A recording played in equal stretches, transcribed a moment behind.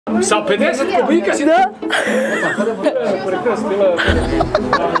Sa 50 kubika si... Da.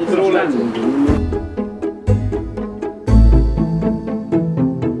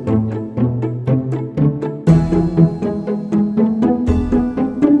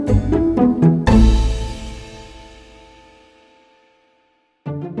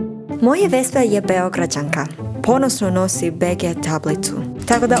 Moja Vespa je Beograđanka. Ponosno nosi BG tablicu.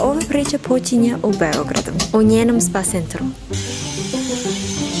 Tako da ova priča počinje u Beogradu, u njenom spa centru.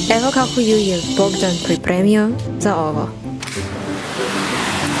 Evo kako ju je Bogdan pripremio za ovo.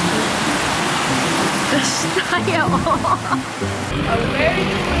 Šta je ovo?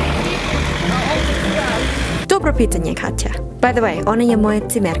 Dobro pitanje, Katja. By the way, ona je moja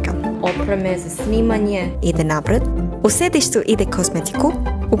cimerka. Opreme za snimanje ide napred. U sedištu ide kozmetiku.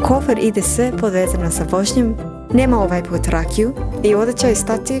 U kofer ide sve povezano sa vožnjom. Nema ovaj put rakiju i odećaj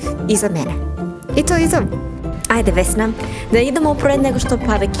stativ iza mene. I to je to. Ajde Vesna, da idemo pred nego što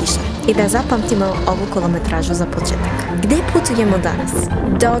pada kiša i da zapamtimo ovu kilometražu za početak. Gdje putujemo danas?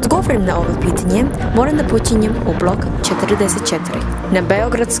 Da odgovorim na ovo pitanje, moram da počinjem u blok 44 na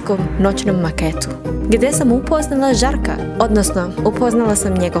beogradskom noćnom maketu, gdje sam upoznala Žarka, odnosno upoznala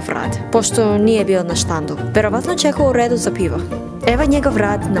sam njegov rad, pošto nije bio na štandu. Verovatno čekao u redu za pivo. Evo njegov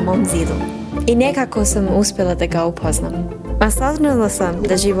rad na mom zidu. I nekako sam uspjela da ga upoznam. A saznala sam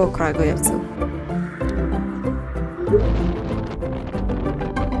da živo u Kragujevcu.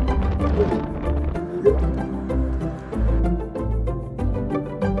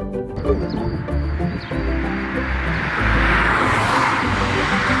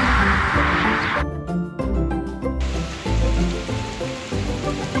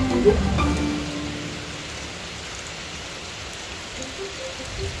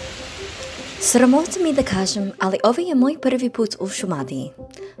 Sramota mi da kažem, ali ovo je moj prvi put u Šumadiji.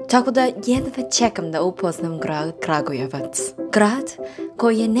 Tako da jedva čekam da upoznam grad Kragujevac. Grad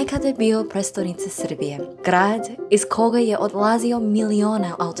koji je nekada bio prestolnica Srbije. Grad iz koga je odlazio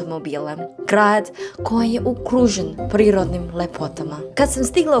miliona automobila. Grad koji je okružen prirodnim lepotama. Kad sam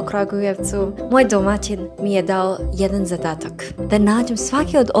stigla u Kragujevcu, moj domaćin mi je dao jedan zadatak. Da nađem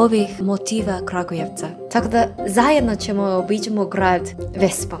svaki od ovih motiva Kragujevca. Tako da zajedno ćemo obiđemo grad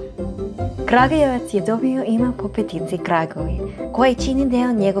Vespa. Kragujevac je dobio ime po petici Kraguj, koji čini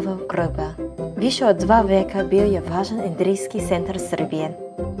deo njegovog grba. Više od 2 veka bio je važan industrijski centar Srbije.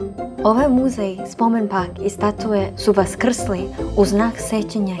 Ovaj muzej, spomenpak i statue su vaskrsli u znak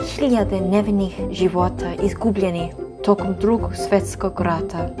sećanja hiljade nevinih života izgubljenih tokom Drugog svjetskog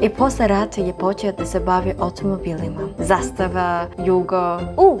rata. I posle rata je počeo da se bavi automobilima. Zastava, jugo...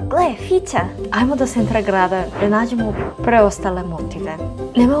 gle, fića! Ajmo do centra grada da nađemo preostale motive.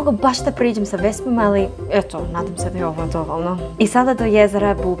 Ne mogu baš da priđem sa Vespom, ali eto, nadam se da je ovo dovoljno. I sada do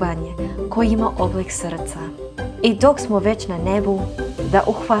jezera Bubanje, koji ima oblik srca. I dok smo već na nebu, da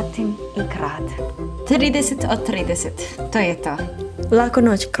uhvatim i grad. 30 od 30, to je to. Lako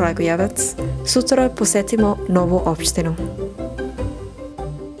noć, Kragujevac. Sutra posjetimo novu opštinu.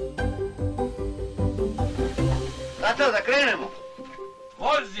 Tata, da krenemo?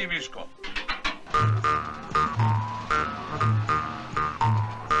 Vozi, Miško!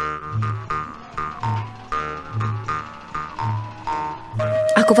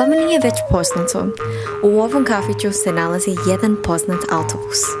 Ako vama nije već poznato, u ovom kafiću se nalazi jedan poznat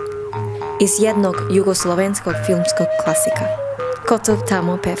autobus iz jednog jugoslovenskog filmskog klasika. Ko to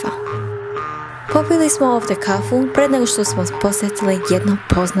tamo peva. Popili smo ovdje kafu pred nego što smo posjetili jedno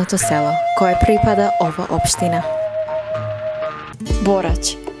poznato selo koje pripada ova opština.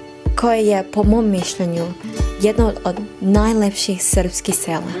 Borać, koje je po mom mišljenju jedno od najlepših srpskih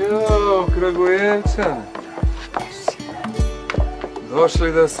sela. Jo, Kragujevčan.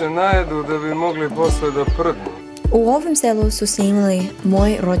 Došli da se najedu da bi mogli posle da prdnu. U ovom selu su snimali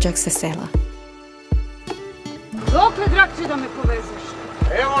moj rođak sa sela. Dokle, Drakče, da me povezeš?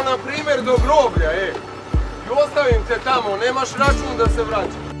 Evo, na primjer, do groblja, I ostavim te tamo, nemaš račun da se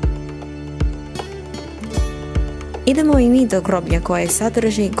vraćaš. Idemo i mi do groblja koje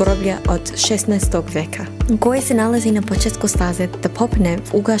sadrži groblja od 16. veka, koje se nalazi na početku staze da popne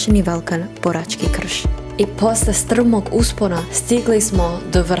ugašeni velkan Borački krš. I posle strmog uspona stigli smo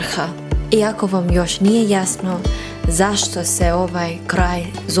do vrha. Iako vam još nije jasno zašto se ovaj kraj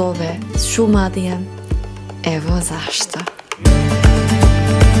zove Šumadija, evo zašto.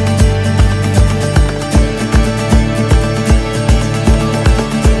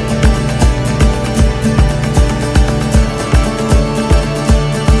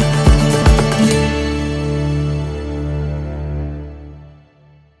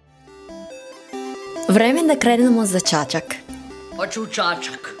 Vreme da krenemo za Čačak. Hoću u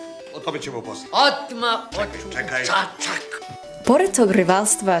Čačak. O tome ćemo posle. Otma, hoću u Čačak. Pored tog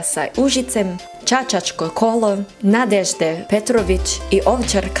rivalstva sa Užicem, Čačačko kolo, Nadežde Petrović i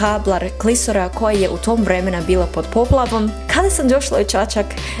ovčar Kablar Klisora koja je u tom vremena bila pod poplavom, kada sam došla u Čačak,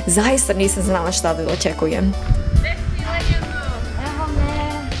 zaista nisam znala šta da očekujem.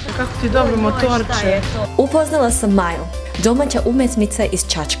 Kako ti dobro motorče. Upoznala sam Maju, domaća umetnica iz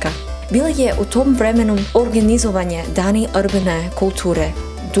Čačka. Bila je u tom vremenu organizovanje Dani urbane kulture,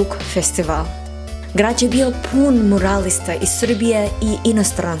 Dug festival. Grad je bio pun muralista iz Srbije i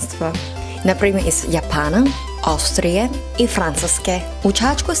inostranstva, na primjer iz Japana, Austrije i Francuske. U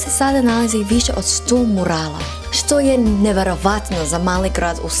Čačku se sada nalazi više od 100 murala, što je nevjerovatno za mali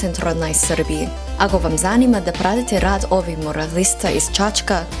grad u centralnoj Srbiji. Ako vam zanima da pratite rad ovih muralista iz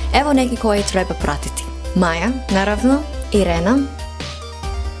Čačka, evo neki koje treba pratiti. Maja, naravno, Irena,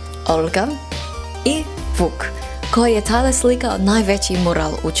 Olga i Vuk, koji je tada slikao najveći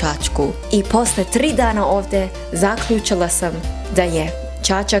mural u Čačku. I posle 3 dana ovdje zaključila sam da je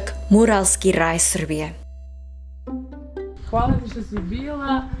Čačak muralski raj Srbije. Hvala ti što si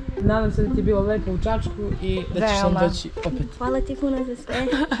bila, nadam se da ti je bilo lepo u Čačku i da ćeš nam doći opet. Hvala ti puno za sve.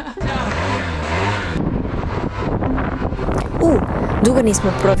 Dugo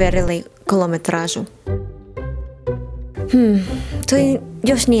nismo provjerili kilometražu. To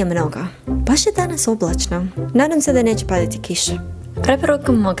još nije mnogo. Baš je danas oblačno. Nadam se da neće padati kiša.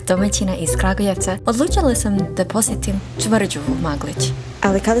 Preporukom mog domaćina iz Kragujevca odlučila sam da posjetim tvrđavu Maglič.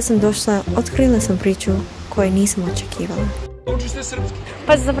 Ali kada sam došla, otkrila sam priču koju nisam očekivala. Učiš te srpski?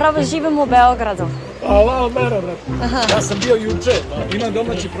 Pa zapravo živim u Beogradu. Ala, mera, brat. Ja sam bio juče, imam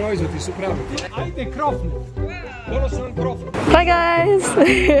domaći proizvod i su pravi. Ajde, krofnu. Donosim krofnu. Hi guys!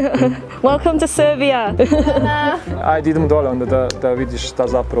 Welcome to Serbia! Ajde, idemo dole onda da vidiš šta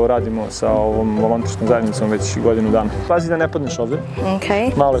zapravo radimo sa ovom volonterskom zajednicom već godinu dana. Pazi da ne padneš ovdje.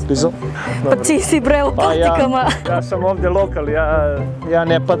 Ok. Malo je klizo. Pa ti si bre u patikama. Ja sam ovdje lokal, ja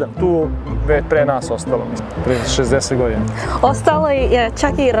ne padam. Tu pre nas ostalo, pre 60 godina. Ostalo je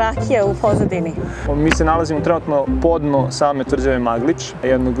čak i rakija u pozadini. Mi se nalazimo trenutno podno same tvrđave Maglič,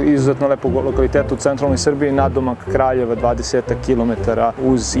 jednog izuzetno lepog lokaliteta u centralnoj Srbiji, nadomak Kraljeva, 20 km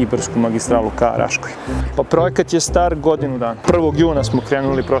uz Ibarsku magistralu ka Raškoj. Pa projekat je star godinu dana. 1. juna smo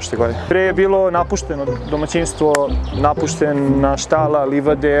krenuli prošle godine. Pre je bilo napušteno domaćinstvo, napuštena štala,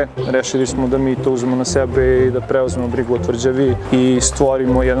 livade. Rešili smo da mi to uzmemo na sebe i da preuzmemo brigu o tvrđavi i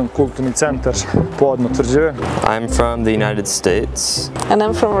stvorimo jedan kulturni centar podno tvrđave. I'm from the United States. And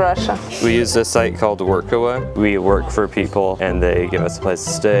I'm from Russia. We use a site called Workaway. We work for people and they give us a place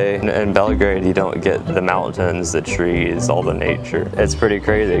to stay. In Belgrade you don't get the mountains, the trees, all the nature. It's pretty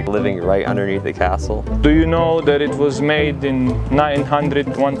crazy living right underneath the castle. Do you know that it was made in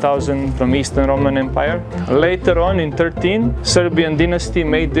 900-1000 from Eastern Roman Empire? Later on in 13, Serbian dynasty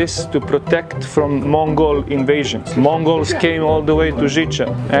made this to protect from Mongol invasions. Mongols came all the way to Žiča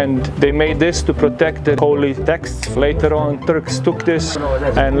and they made this to protect the holy texts. Later on Turks took this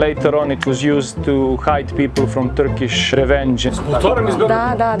and later on it was used to hide people from Turkish revenge. Motorom iz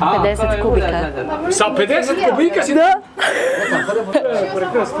Beograda? Da, 50 kubika. Sa 50 kubika si? Da.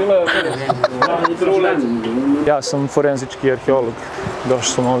 Ja sam forenzički arheolog. Došao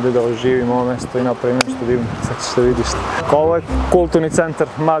sam ovdje da živim ovo mjesto i napravim nešto divno. Sad ćeš da vidiš. Ovo je kulturni centar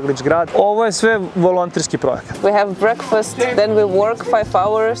Maglič grad. Ovo je sve volonterski projekat. We have breakfast, then we work 5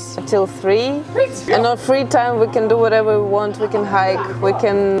 hours till 3. And on free time we can do whatever we want. We can hike, we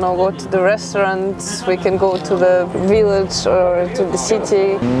can go to the restaurants, we can go to the village or to the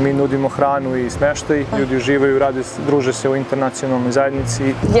city. Mi nudimo hranu i smještaj. Ljudi uživaju, rade, druže se u internacionalnoj zajednici.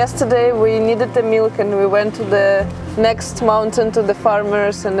 Yesterday we needed the milk and we went to the next mountain to the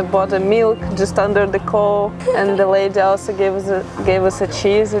farmers and bought a milk just under the cow, and the lady also gave us a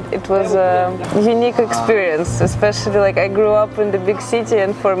cheese. It was a unique experience, especially like I grew up in the big city,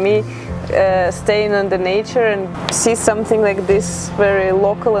 and for me staying on the nature and see something like this very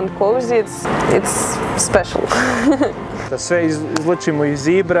local and cozy, it's special. Da sve izlučimo iz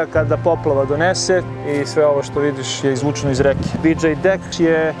Ibra kada poplava donese i sve ovo što vidiš je izvučeno iz reke. DJ deck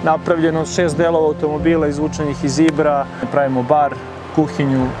je napravljeno od 6 delova automobila izvučenih iz Ibra. Pravimo bar,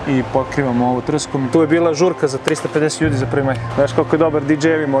 kuhinju i pokrivamo ovo trskom. Tu je bila žurka za 350 ljudi za 1. maj. Znaš koliko je dobar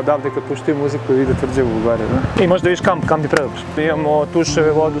DJ-evima odavde kad puštaju muziku i vide tvrđavu u bare. I možda vidiš kamp je predobar. Imamo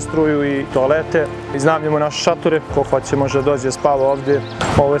tuševe, vodu, struju i toalete. Iznajmljamo naše šatore, ko hoće može da dođe da spava ovdje.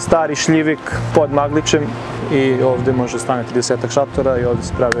 Ovo je stari šljivik pod Magličem. i ovdje može stane 30 šatora i ovdje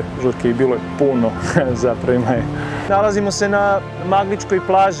se prave žurke i bilo je puno za prvi maj. Nalazimo se na Magličkoj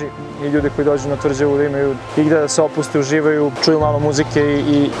plaži i ljudi koji dođu na tvrđavu da imaju i gde da se opuste, uživaju, čuju malo muzike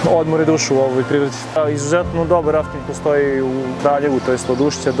i odmore dušu u ovoj prirodi. Izuzetno dobar rafting postoji u Kraljevu, to je od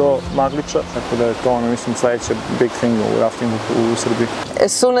Ušća do Magliča, tako da je to mislim sledeće big thing u raftingu u Srbiji.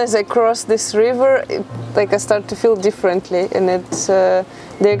 As soon as I cross this river, I start to feel differently and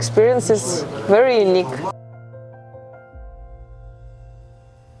the experience is very unique.